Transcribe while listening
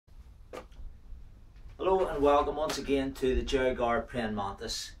Hello and welcome once again to the Chow Gar praying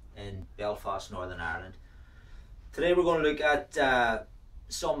mantis in Belfast, Northern Ireland. Today we're going to look at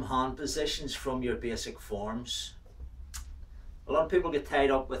some hand positions from your basic forms. A lot of people get tied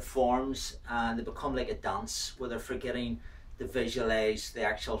up with forms and they become like a dance where they're forgetting to visualize the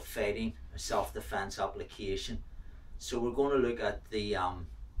actual fighting or self-defense application. So we're going to look at the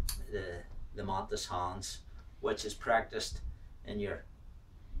mantis hands, which is practiced in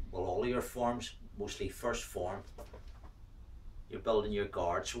all of your forms. Mostly first form, you're building your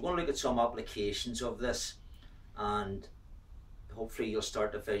guard. So we're going to look at some applications of this, and hopefully you'll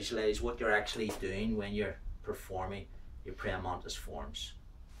start to visualize what you're actually doing when you're performing your praying mantis forms.